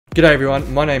G'day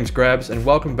everyone, my name's Grabs and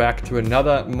welcome back to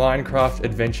another Minecraft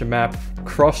adventure map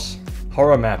cross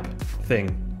horror map thing.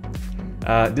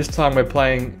 This time we're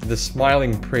playing the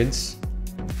Smiling Prince,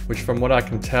 which from what I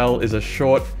can tell is a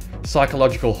short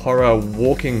psychological horror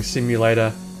walking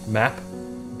simulator map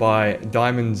by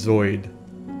Diamond Zoid.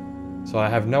 So I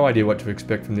have no idea what to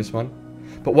expect from this one.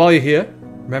 But while you're here,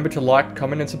 remember to like,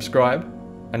 comment and subscribe.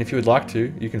 And if you would like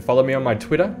to, you can follow me on my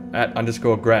Twitter at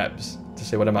 _Grabs to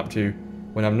see what I'm up to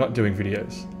when I'm not doing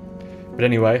videos. But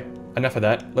anyway, enough of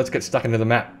that, let's get stuck into the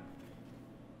map.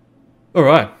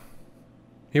 Alright,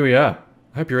 here we are.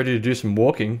 I hope you're ready to do some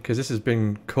walking, because this has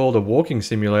been called a walking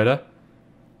simulator.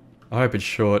 I hope it's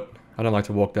short. I don't like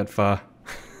to walk that far.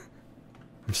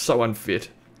 I'm so unfit.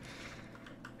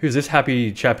 Who's this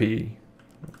happy chappy?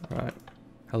 Alright.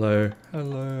 Hello.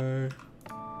 Hello.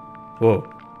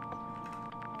 Whoa.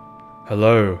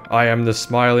 Hello, I am the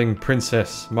Smiling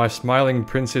Princess. My smiling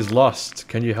prince is lost.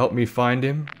 Can you help me find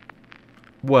him?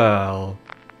 Well,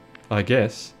 I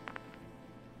guess.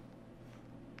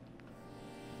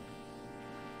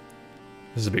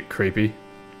 This is a bit creepy.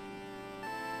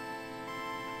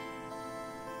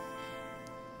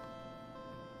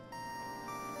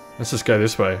 Let's just go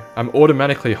this way. I'm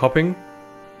automatically hopping.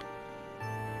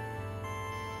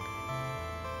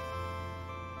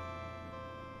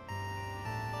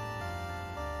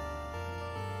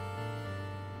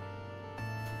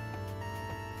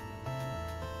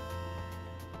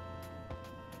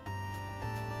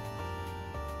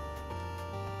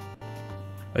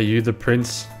 Are you the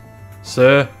prince,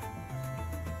 sir?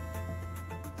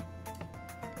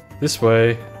 This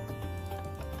way.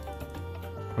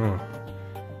 Oh,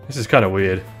 this is kind of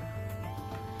weird.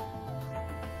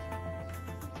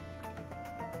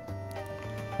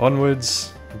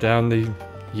 Onwards, down the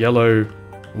yellow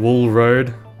wool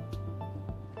road.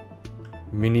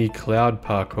 Mini cloud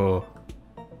parkour.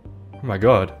 Oh my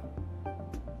god.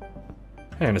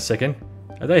 Hang on a second.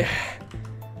 Are they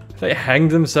hanged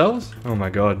themselves? Oh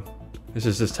my god. This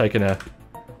is just taking a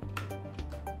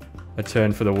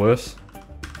turn for the worse.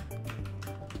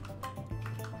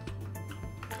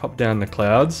 Hop down the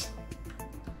clouds.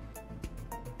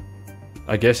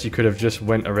 I guess you could have just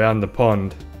went around the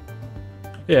pond.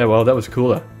 Yeah, well, that was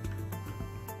cooler.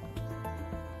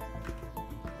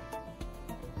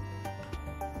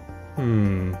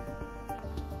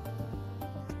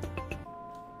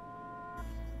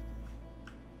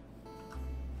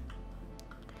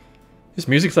 This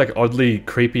music's like oddly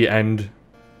creepy and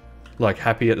like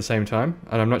happy at the same time,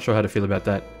 and I'm not sure how to feel about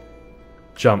that.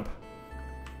 Jump.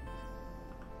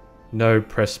 No,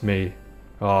 press me.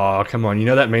 Oh, come on, you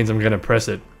know that means I'm gonna press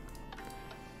it.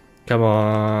 Come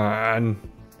on.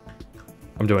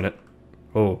 I'm doing it.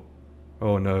 Oh.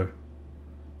 Oh no.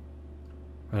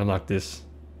 I don't like this.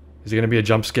 Is it gonna be a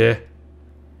jump scare?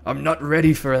 I'm not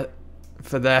ready for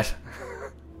that.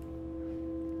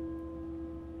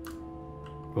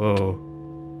 Whoa.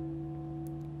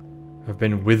 I've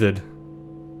been withered.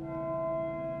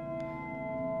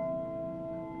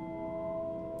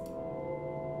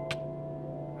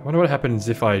 I wonder what happens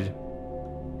if I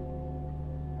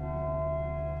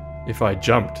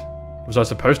jumped. Was I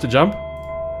supposed to jump?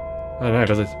 I don't know,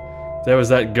 because there was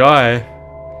that guy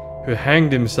who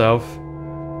hanged himself.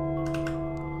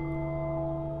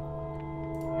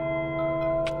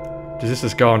 Does this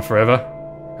just go on forever?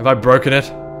 Have I broken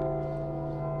it?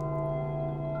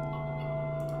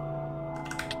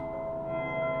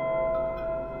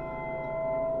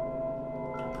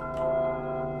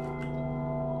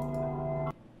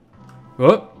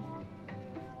 What?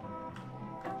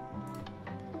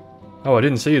 Oh, I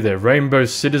didn't see you there. Rainbow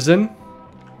Citizen?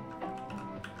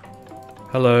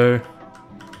 Hello.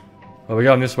 Oh, we're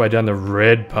going this way down the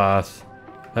red path.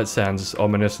 That sounds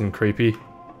ominous and creepy.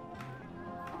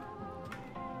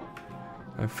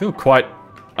 I feel quite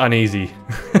uneasy.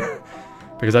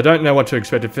 Because I don't know what to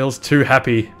expect. It feels too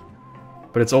happy.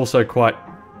 But it's also quite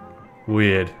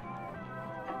weird.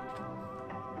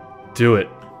 Do it.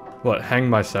 What, hang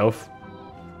myself?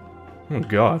 Oh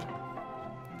god.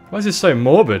 Why is this so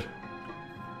morbid?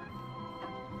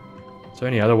 Is there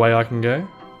any other way I can go?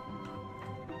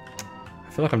 I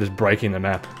feel like I'm just breaking the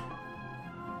map.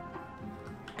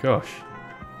 Gosh.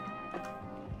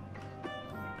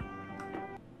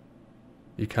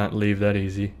 You can't leave that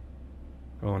easy.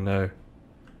 Oh no.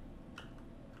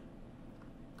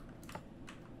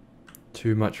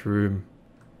 Too much room.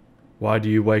 Why do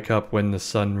you wake up when the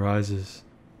sun rises?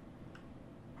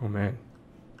 Oh man.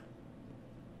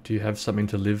 Do you have something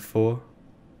to live for?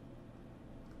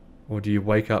 Or do you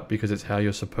wake up because it's how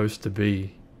you're supposed to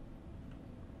be?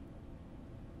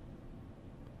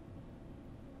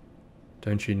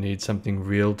 Don't you need something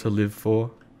real to live for?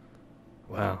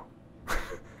 Wow.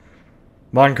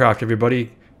 Minecraft,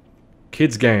 everybody.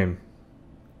 Kids game.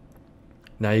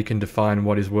 Now you can define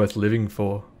what is worth living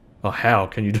for. Or how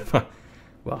can you define...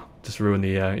 Well, just ruin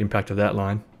the impact of that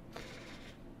line.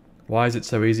 Why is it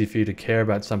so easy for you to care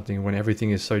about something when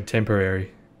everything is so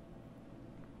temporary?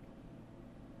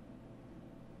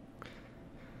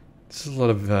 This is a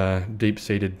lot of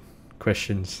deep-seated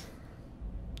questions.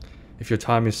 If your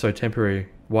time is so temporary,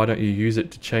 why don't you use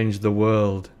it to change the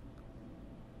world?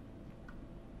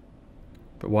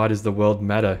 But why does the world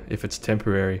matter if it's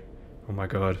temporary? Oh my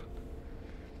god.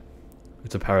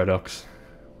 It's a paradox.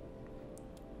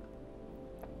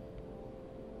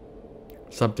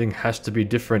 Something has to be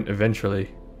different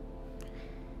eventually.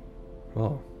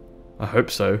 Well, I hope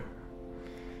so.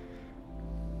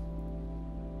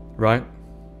 Right?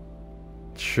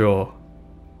 Sure.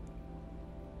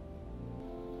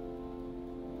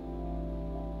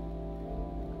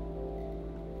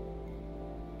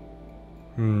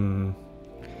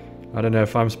 I don't know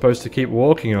if I'm supposed to keep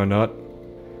walking or not,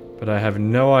 but I have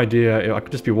no idea. I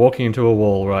could just be walking into a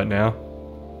wall right now.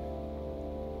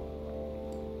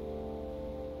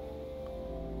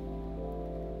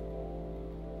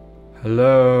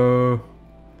 Hello?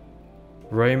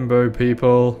 Rainbow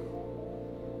people?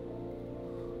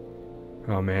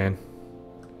 Oh man.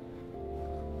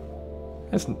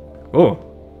 That's... Oh!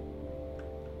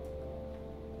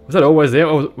 Was that always there?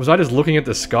 Or was I just looking at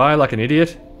the sky like an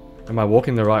idiot? Am I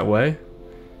walking the right way?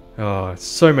 Oh,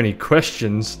 so many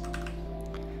questions.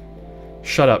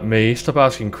 Shut up, me. Stop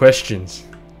asking questions.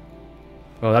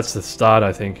 Well, that's the start,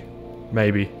 I think.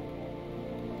 Maybe.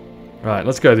 Right,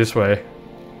 let's go this way.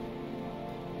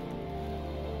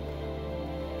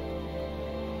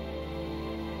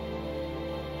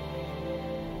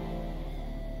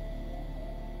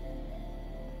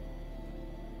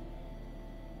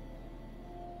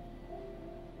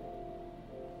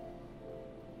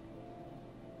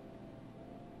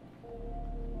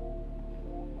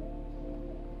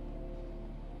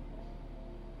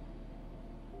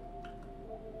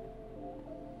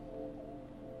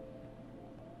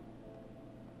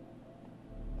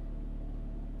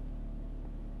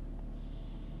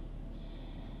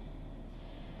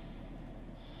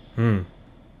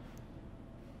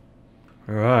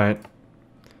 Alright.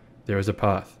 There is a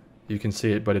path. You can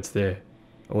see it, but it's there.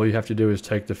 All you have to do is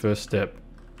take the first step.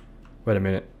 Wait a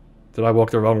minute. Did I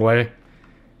walk the wrong way?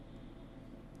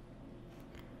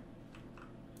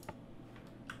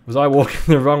 Was I walking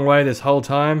the wrong way this whole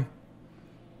time?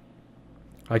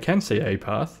 I can see a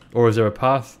path. Or is there a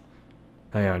path?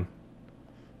 Hang on.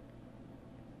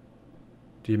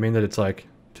 Do you mean that it's like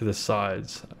to the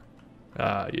sides?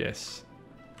 Ah, yes.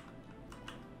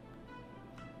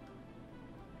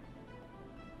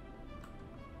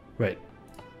 Wait.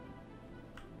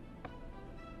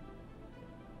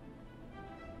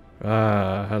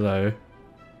 Ah, hello.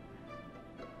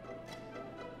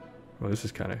 Well, this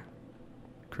is kind of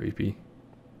creepy.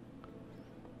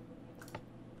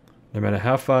 No matter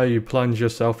how far you plunge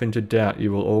yourself into doubt,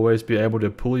 you will always be able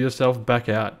to pull yourself back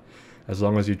out, as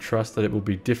long as you trust that it will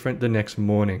be different the next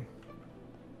morning.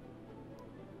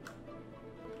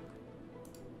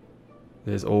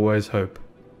 There's always hope.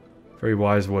 Very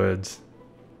wise words.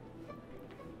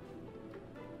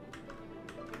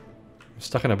 I'm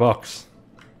stuck in a box.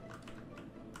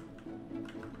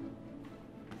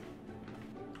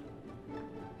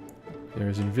 There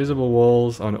is invisible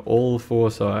walls on all four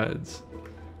sides.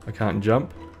 I can't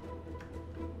jump.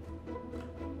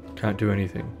 Can't do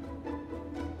anything.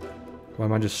 Why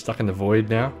am I just stuck in the void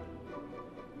now?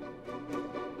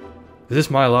 Is this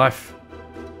my life?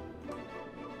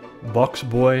 Box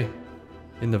boy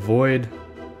in the void.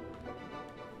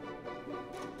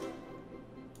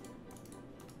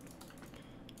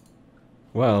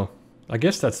 Well, I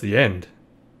guess that's the end.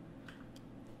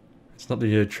 It's not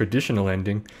the traditional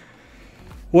ending.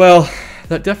 Well,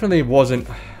 that definitely wasn't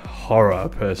horror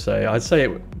per se. I'd say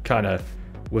it kind of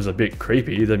was a bit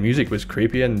creepy. The music was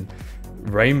creepy and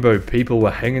rainbow people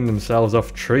were hanging themselves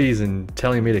off trees and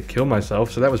telling me to kill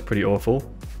myself, so that was pretty awful.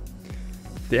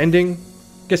 The ending,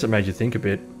 guess it made you think a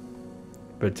bit.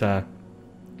 But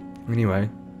anyway,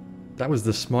 that was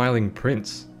The Smiling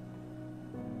Prince.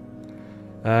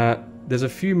 There's a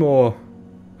few more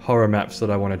horror maps that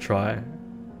I want to try.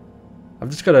 I've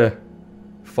just got to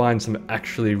find some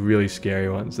actually really scary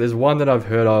ones. There's one that I've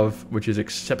heard of which is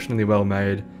exceptionally well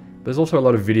made, but there's also a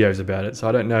lot of videos about it, so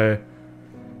I don't know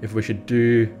if we should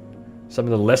do some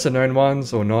of the lesser known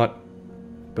ones or not.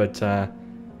 But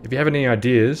if you have any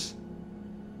ideas,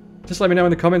 just let me know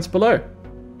in the comments below,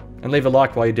 and leave a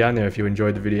like while you're down there if you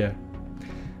enjoyed the video.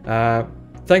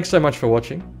 Thanks so much for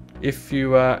watching. If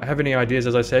you have any ideas,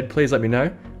 as I said, please let me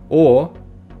know, or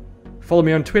follow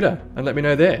me on Twitter and let me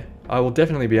know there. I will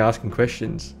definitely be asking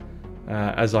questions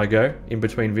as I go in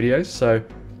between videos. So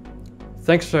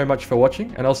thanks so much for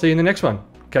watching, and I'll see you in the next one.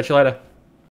 Catch you later.